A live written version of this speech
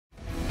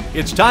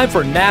It's time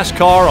for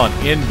NASCAR on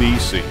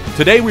NBC.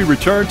 Today we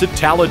return to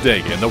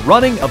Talladega in the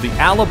running of the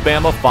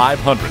Alabama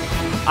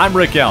 500. I'm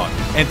Rick Allen,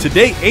 and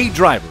today 8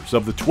 drivers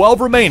of the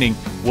 12 remaining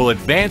will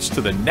advance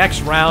to the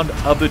next round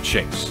of the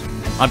chase.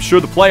 I'm sure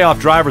the playoff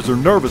drivers are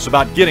nervous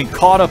about getting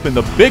caught up in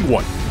the big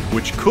one,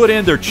 which could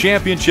end their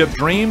championship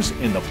dreams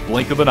in the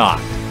blink of an eye.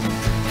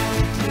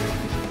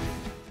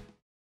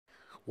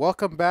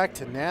 Welcome back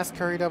to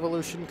NASCAR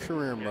Evolution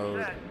Career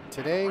Mode.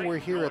 Today we're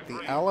here at the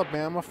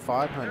Alabama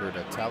 500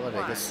 at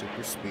Talladega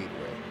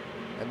Superspeedway.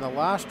 In the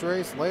last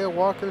race, LEIA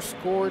Walker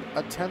scored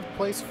a 10th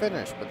place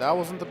finish, but that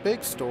wasn't the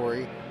big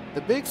story.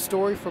 The big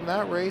story from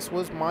that race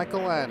was Michael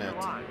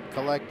Annett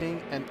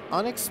collecting an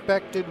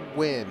unexpected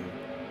win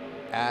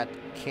at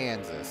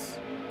Kansas.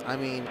 I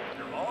mean,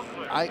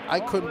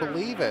 I couldn't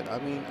believe it.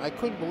 I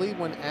couldn't believe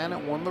when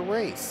Annett won the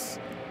race.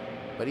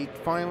 But he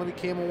finally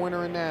became a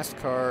winner in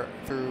NASCAR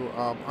through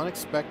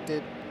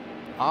unexpected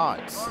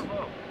odds.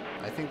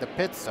 I think the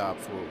pit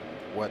stops were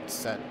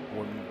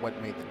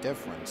what made the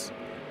difference.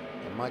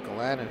 And Michael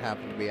Annett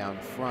happened to be out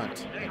in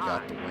front and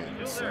got the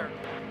win. So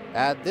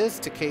add this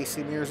to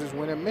Casey Mears'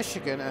 win at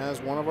Michigan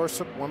as one of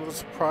the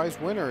surprise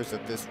winners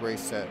that this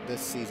race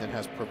this season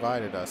has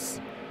provided us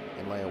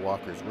in LEIA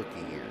Walker's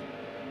rookie year.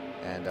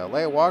 And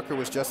LEIA Walker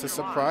was just as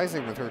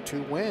surprising with her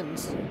 2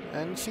 wins,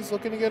 and she's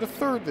looking to get a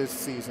 3rd this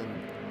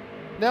season.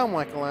 Now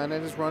Michael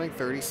Annett is running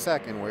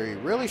 32nd, where he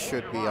really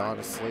should be,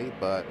 honestly,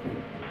 but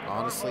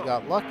honestly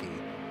got lucky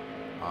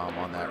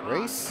on that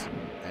race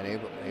and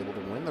able to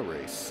win the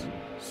race.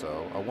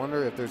 So I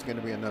wonder if there's going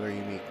to be another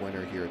unique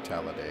winner here at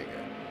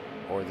Talladega,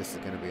 or this is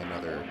going to be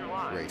another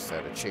race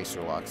that a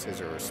chaser locks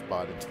his or her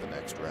spot into the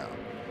next round.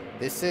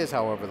 This is,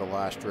 however, the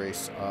last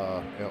race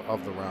of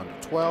the round of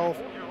 12.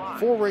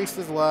 4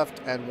 races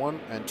left and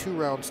 2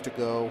 rounds to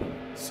go.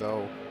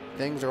 So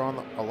things are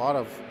on a lot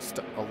of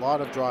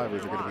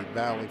drivers are going to be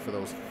battling for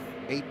those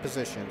 8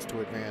 positions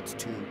to advance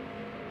to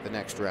the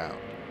next round.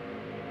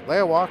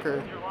 LEIA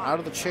Walker out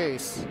of the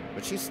chase,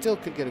 but she still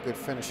could get a good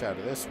finish out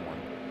of this one.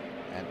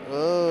 And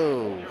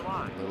oh,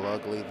 a little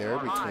ugly there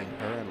between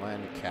her and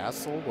Landon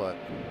Castle, but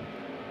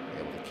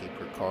able to keep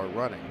her car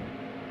running.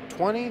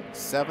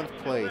 27th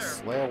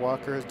place. LEIA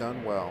Walker has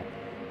done well.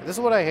 And this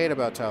is what I hate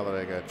about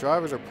Talladega.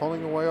 Drivers are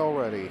pulling away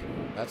already.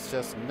 That's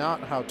just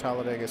not how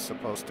Talladega is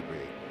supposed to be.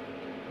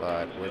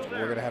 But we're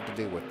going to have to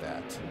deal with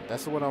that.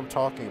 That's what I'm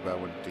talking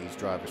about when these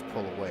drivers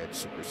pull away at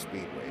super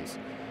speedways.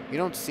 You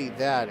don't see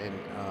that in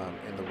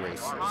the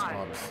races,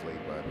 honestly,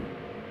 but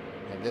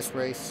in this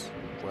race,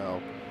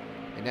 well,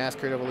 in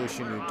NASCAR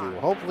Evolution you do.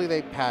 Hopefully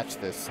they patch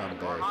this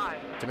someday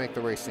to make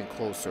the racing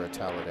closer at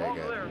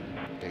Talladega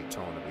and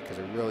Daytona, because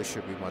it really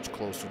should be much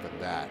closer than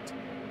that.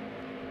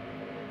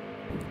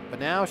 But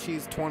now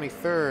she's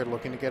 23rd,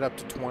 looking to get up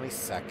to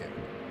 22nd.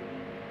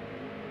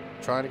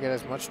 Trying to get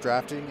as much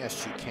drafting as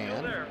she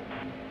can.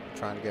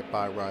 Trying to get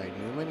by Ryan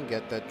Newman and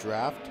get that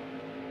draft.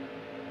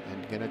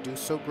 And gonna do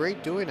so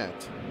great doing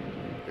it.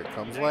 Here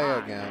comes LEIA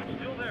again.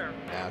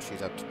 Now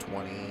she's up to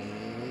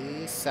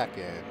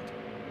 22nd.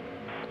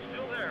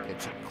 Can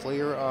she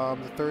clear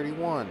the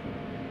 31?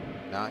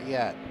 Not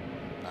yet.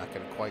 Not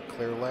gonna quite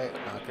clear LEIA.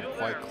 Not gonna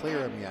quite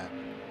clear him yet.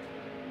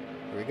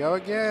 Here we go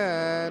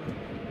again.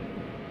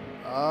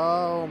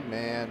 Oh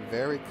man,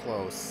 very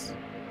close.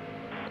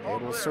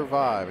 Able to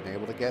survive and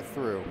able to get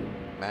through.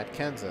 Matt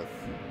Kenseth,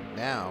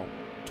 now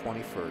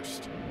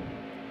 21st.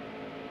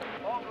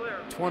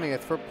 20th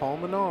for Paul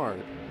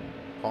Menard.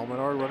 Paul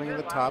Menard running in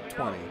the top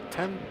 20.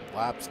 10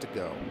 laps to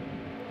go.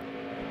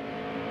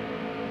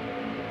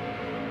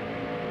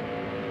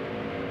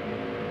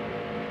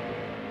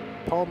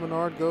 Paul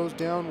Menard goes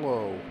down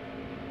low.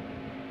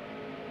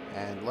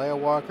 And LEIA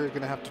Walker is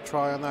going to have to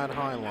try on that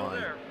high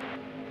line.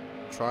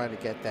 Trying to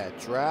get that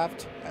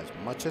draft as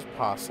much as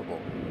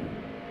possible.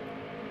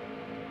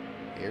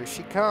 Here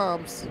she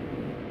comes.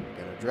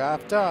 Gonna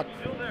draft up.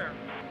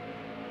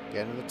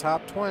 Get in the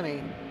top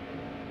 20.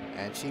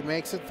 And she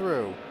makes it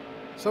through.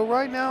 So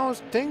right now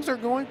things are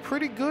going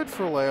pretty good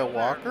for LEIA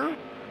Walker.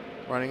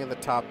 Running in the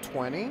top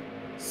 20.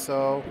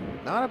 So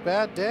not a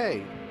bad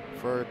day.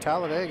 For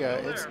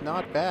Talladega, it's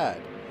not bad.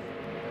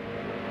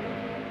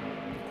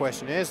 The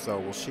question is though,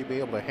 will she be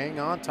able to hang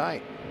on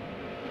tight?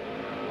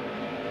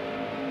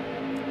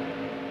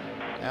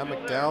 Now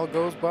McDowell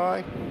goes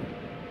by.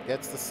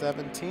 Gets the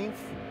 17th.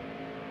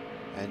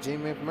 And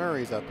Jamie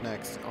McMurray's up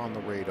next on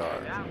the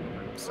radar.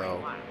 So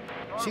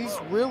she's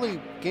really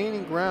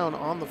gaining ground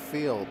on the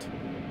field.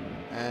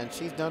 And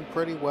she's done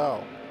pretty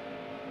well.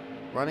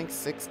 Running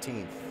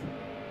 16th.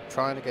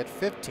 Trying to get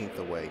 15th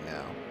away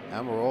now.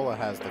 Amarola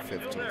has the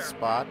 15th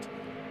spot.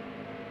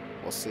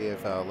 We'll see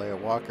if LEIA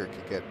Walker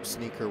could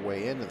sneak her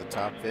way into the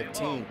top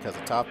 15. Because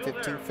the top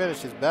 15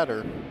 finish is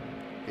better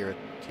here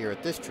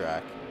at this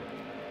track.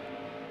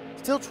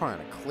 Still trying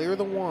to clear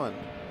the 1.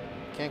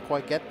 Can't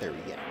quite get there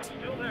yet.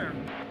 Still there.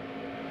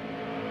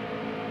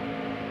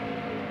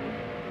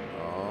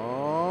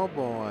 Oh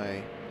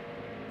boy.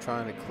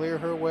 Trying to clear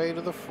her way to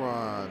the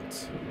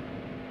front.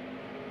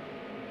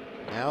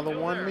 Now the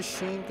 1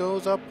 machine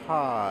goes up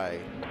high.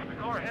 The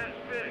car head is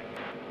spinning.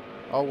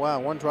 Oh, wow.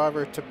 One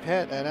driver to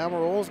pit, and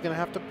Amarola's going to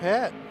have to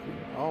pit.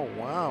 Oh,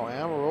 wow.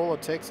 Amarola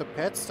takes a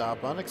pit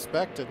stop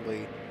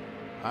unexpectedly.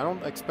 I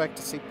don't expect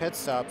to see pit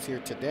stops here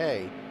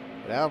today,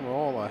 but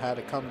Amarola had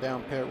to come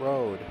down pit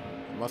road.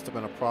 It must have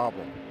been a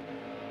problem.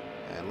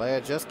 And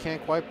LEIA just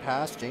can't quite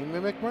pass Jamie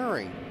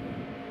McMurray.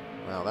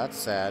 Well, that's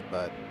sad,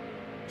 but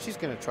she's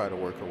going to try to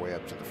work her way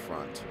up to the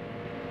front.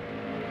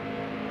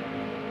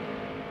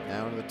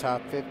 Now in the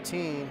top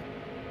 15,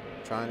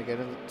 trying to get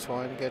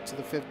to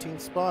the 15th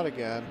spot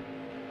again.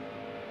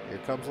 Here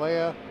comes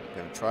LEIA,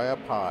 going to try up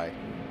high.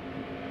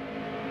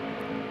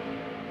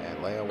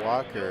 And LEIA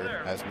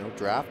Walker has no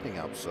drafting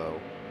up, so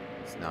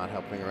it's not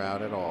helping her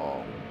out at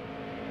all.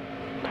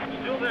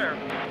 Still there.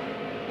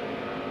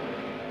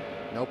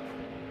 Nope,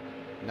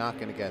 not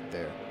going to get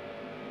there.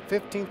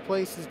 15th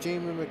place is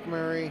Jamie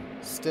McMurray.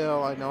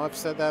 Still, I know I've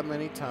said that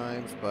many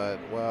times, but,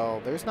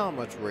 well, there's not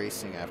much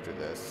racing after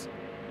this.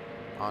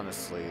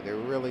 Honestly, there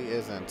really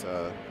isn't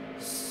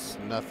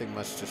nothing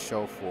much to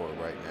show for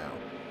right now.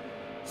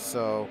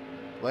 So,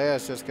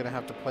 LEIA's just going to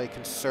have to play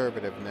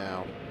conservative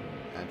now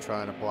and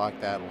trying to block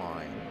that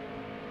line.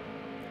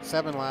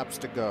 7 laps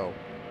to go.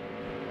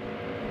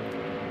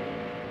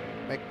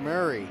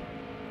 McMurray,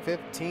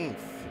 15th.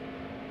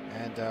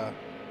 And,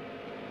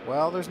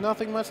 well, there's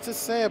nothing much to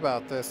say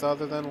about this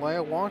other than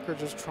LEIA Walker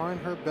just trying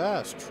her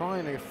best,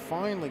 trying to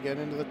finally get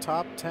into the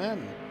top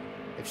 10.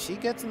 If she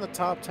gets in the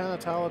top 10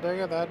 at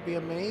Talladega, that'd be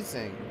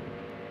amazing.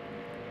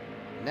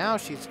 Now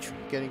she's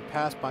getting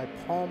passed by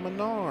Paul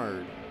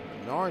Menard.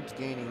 Menard's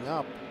gaining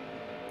up.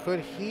 Could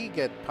he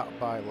get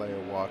by LEIA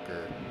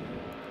Walker?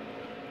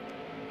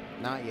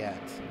 Not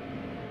yet.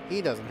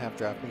 He doesn't have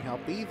drafting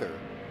help either,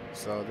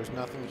 so there's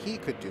nothing he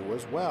could do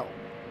as well.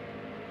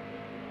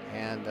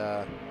 And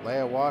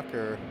LEIA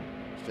Walker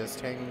is just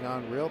hanging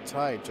on real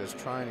tight, just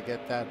trying to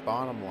get that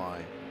bottom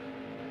line.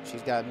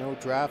 She's got no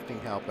drafting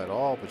help at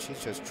all, but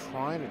she's just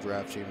trying to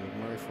draft Jamie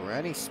McMurray for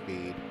any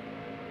speed.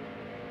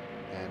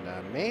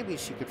 And maybe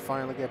she could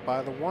finally get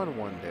by the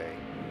one day.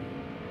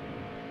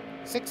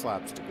 6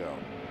 laps to go.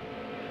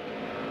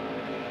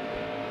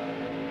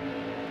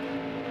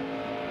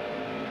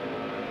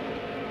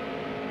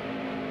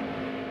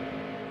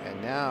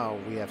 And now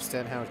we have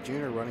Stenhouse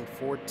Jr. running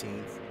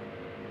 14th,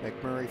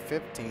 McMurray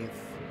 15th,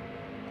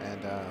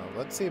 and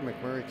let's see if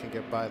McMurray can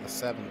get by the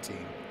 17.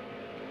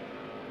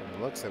 From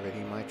the looks of it,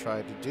 he might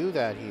try to do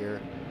that here.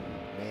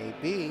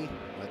 Maybe.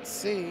 Let's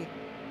see.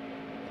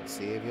 Let's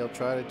see if he'll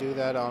try to do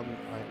that on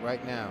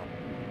right now.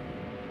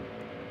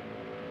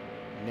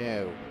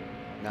 No,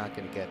 not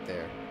going to get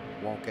there.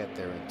 Won't get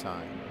there in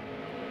time.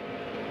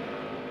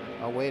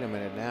 Oh, wait a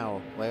minute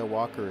now. LEIA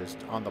Walker is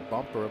on the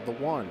bumper of the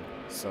 1,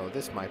 so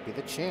this might be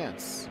the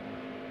chance.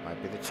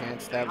 Might be the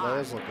chance that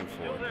LEIA's looking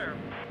for. There.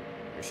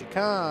 Here she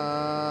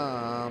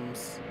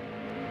comes.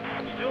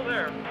 Still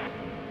there.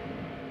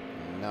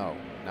 No,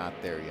 not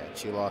there yet.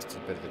 She lost a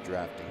bit of the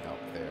drafting help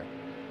there.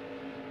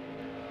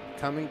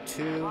 Coming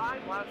to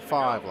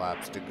 5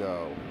 laps to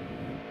go.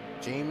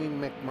 Jamie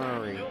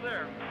McMurray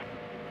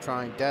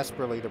trying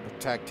desperately to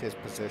protect his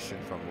position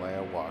from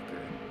LEIA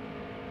Walker.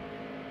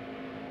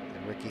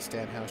 And Ricky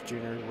Stenhouse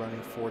Jr.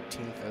 running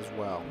 14th as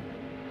well.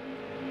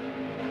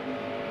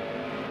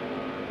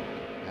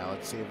 Now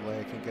let's see if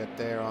LEIA can get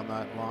there on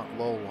that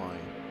low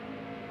line.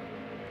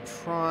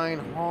 Trying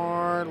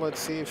hard. Let's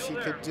see if she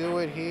could do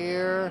it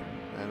here.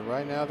 And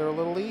right now they're a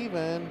little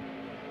even.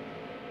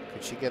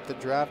 Could she get the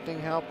drafting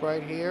help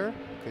right here?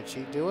 Could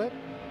she do it?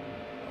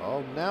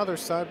 Oh, now they're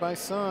side by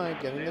side,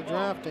 getting the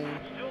drafting.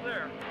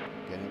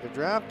 Getting the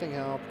drafting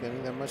help,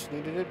 getting that much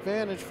needed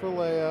advantage for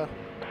LEIA.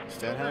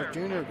 Stenhouse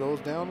Jr. goes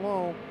down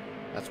low.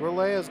 That's where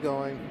LEIA's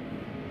going.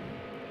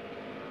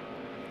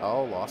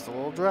 Oh, lost a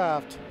little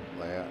draft.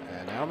 LEIA,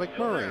 and now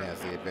McMurray has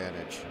the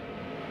advantage.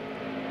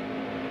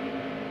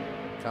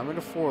 Coming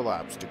to 4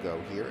 laps to go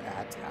here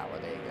at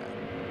Talladega.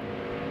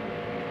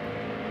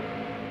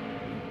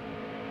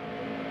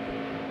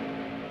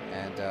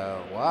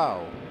 And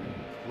wow,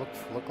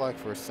 looked like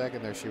for a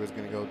second there she was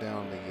going to go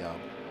down the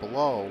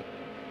below.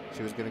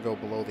 She was going to go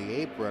below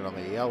the apron on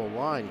the yellow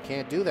line. You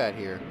can't do that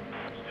here,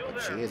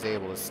 but she is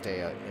able to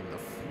stay in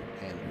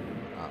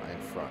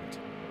front.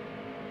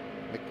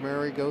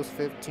 McMurray goes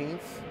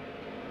 15th.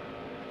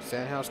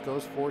 Stenhouse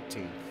goes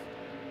 14th.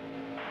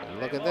 And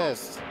look at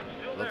this.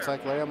 Looks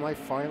like LEIA might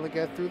finally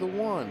get through the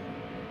 1.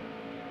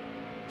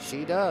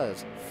 She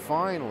does.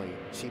 Finally,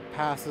 she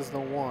passes the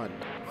 1.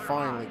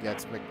 Finally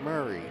gets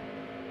McMurray.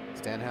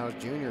 Stenhouse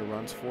Jr.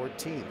 runs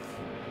 14th.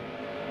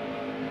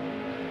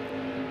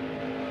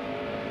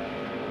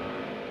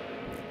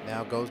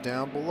 Now goes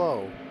down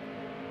below.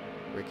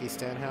 Ricky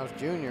Stenhouse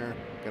Jr.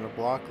 going to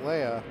block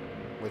LEIA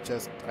with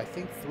just, I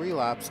think, 3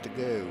 laps to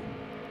go.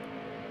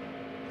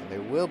 And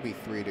there will be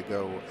 3 to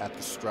go at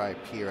the stripe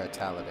here at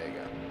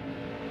Talladega.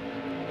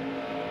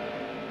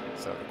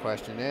 So the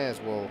question is,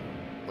 will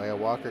LEIA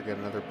Walker get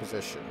another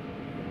position?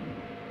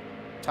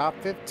 Top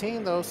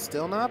 15, though,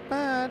 still not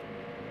bad.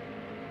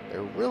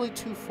 They're really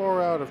too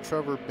far out of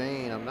Trevor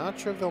Bayne. I'm not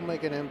sure if they'll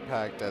make an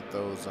impact at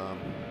those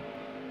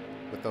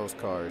with those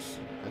cars.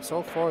 And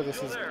so far, this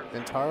has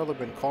entirely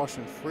been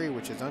caution-free,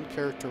 which is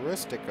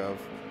uncharacteristic of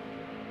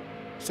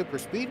super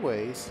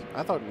speedways.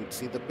 I thought we'd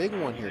see the big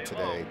one here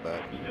today,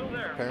 but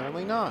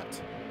apparently not.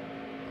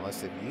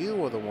 Unless if you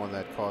were the one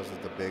that causes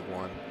the big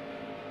one,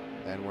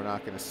 then we're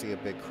not going to see a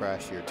big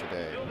crash here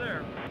today.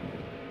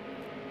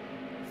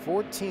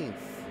 14th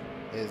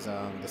is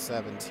the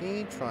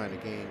 17, trying to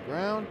gain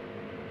ground.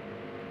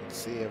 Let's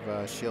see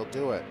if she'll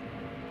do it.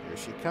 Here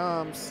she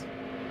comes.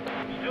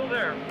 Still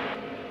there.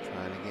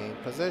 Trying to gain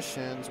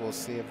positions. We'll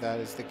see if that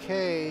is the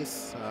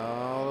case.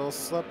 Oh, little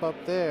slip up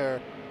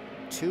there.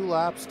 2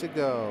 laps to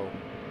go.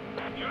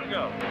 2 to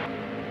go.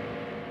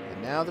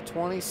 And now the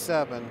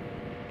 27,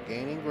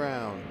 gaining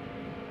ground.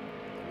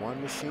 The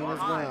 1 machine as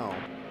well.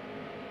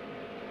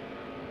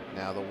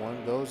 Now the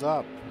 1 goes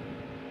up.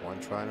 1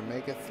 trying to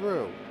make it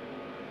through.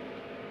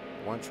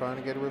 1 trying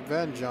to get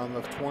revenge on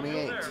the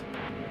 28.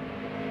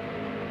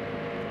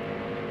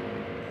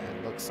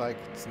 And looks like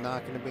it's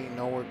not going to be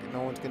no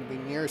one's going to be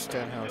near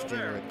Stenhouse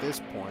Jr. at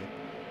this point.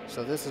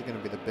 So this is going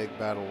to be the big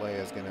battle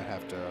LEIA is going to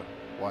have to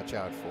watch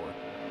out for.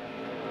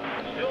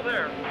 Still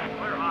there.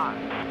 Clear high.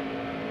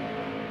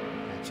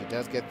 And she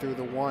does get through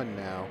the 1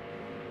 now.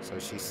 So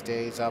she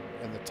stays up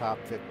in the top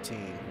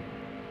 15.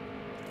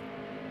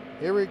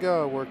 Here we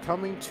go. We're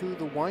coming to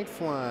the white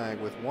flag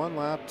with 1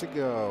 lap to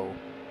go.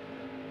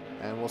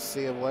 And we'll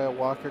see if LEIA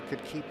Walker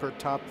could keep her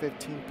top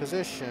 15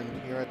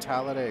 position here at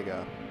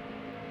Talladega.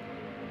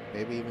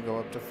 Maybe even go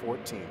up to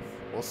 14th.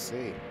 We'll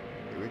see.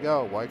 Here we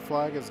go. White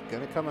flag is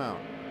going to come out.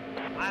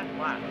 Last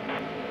lap.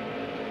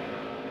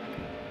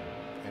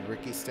 And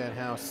Ricky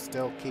Stenhouse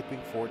still keeping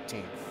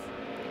 14th.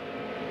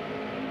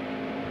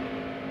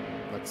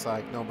 Looks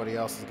like nobody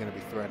else is going to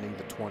be threatening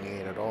the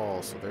 28 at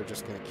all, so they're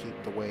just going to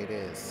keep the way it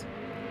is.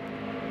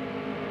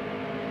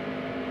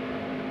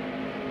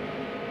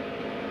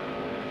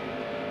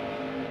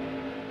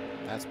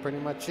 That's pretty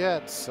much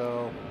it.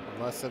 So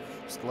unless if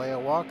LEIA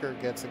Walker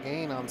gets a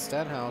gain on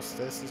Stenhouse,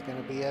 this is going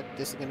to be it.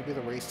 This is going to be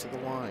the race to the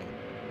line.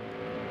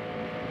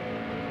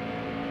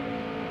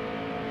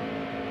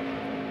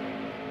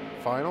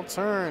 Final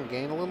turn,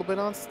 gain a little bit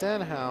on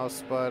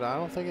Stenhouse, but I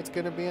don't think it's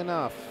going to be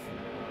enough.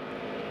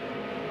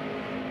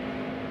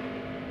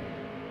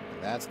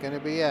 And that's going to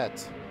be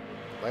it.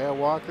 LEIA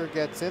Walker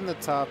gets in the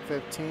top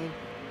 15.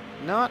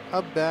 Not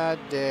a bad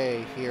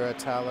day here at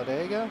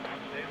Talladega.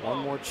 1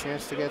 more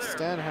chance to get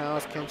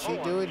Stenhouse. Can she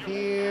do it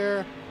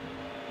here?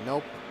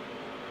 Nope.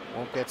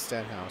 Won't get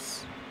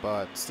Stenhouse,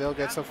 but still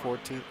gets a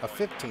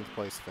 15th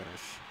place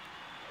finish.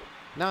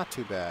 Not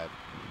too bad.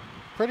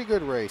 Pretty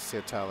good race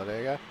here at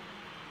Talladega.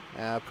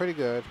 Pretty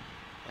good.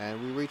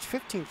 And we reached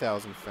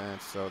 15,000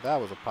 fans, so that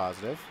was a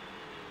positive.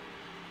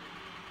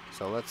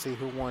 So let's see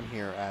who won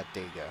here at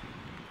DEGA.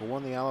 Who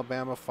won the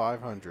Alabama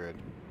 500.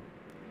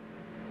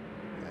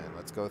 And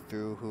let's go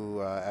through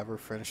who ever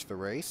finished the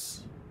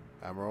race.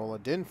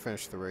 Amarola didn't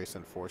finish the race,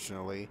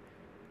 unfortunately.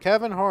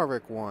 Kevin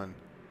Harvick won.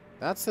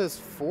 That's his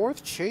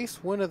 4th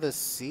chase win of the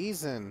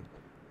season.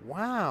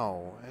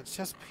 Wow.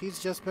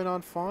 He's just been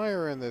on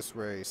fire in this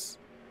race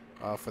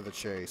for the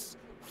chase.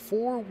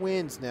 4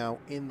 wins now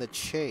in the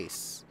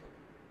chase.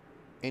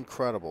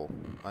 Incredible.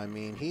 I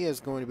mean, he is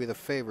going to be the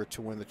favorite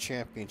to win the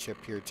championship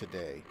here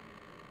today.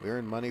 We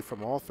earned money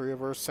from all 3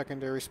 of our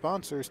secondary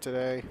sponsors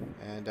today,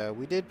 and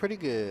we did pretty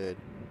good.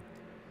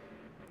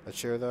 Let's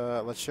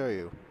show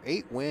you.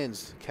 8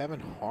 wins.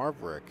 Kevin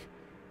Harvick.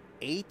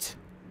 8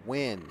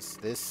 wins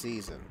this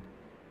season.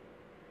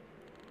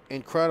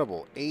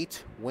 Incredible.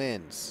 8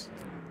 wins.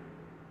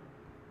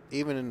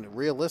 Even in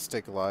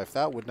realistic life,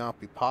 that would not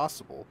be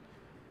possible.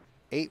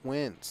 8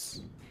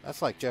 wins.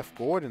 That's like Jeff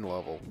Gordon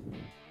level.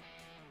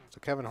 So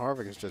Kevin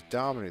Harvick has just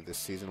dominated this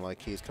season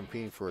like he's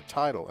competing for a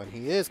title. And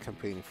he is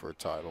competing for a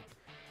title.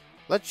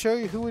 Let's show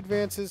you who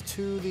advances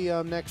to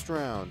the next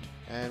round.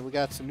 And we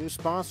got some new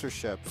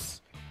sponsorships.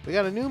 We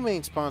got a new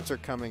main sponsor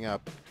coming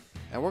up,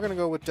 and we're going to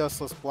go with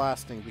Dustless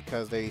Blasting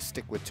because they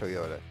stick with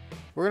Toyota.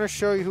 We're going to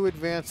show you who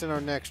advanced in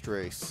our next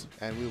race,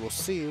 and we will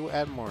see you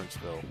at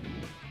Martinsville.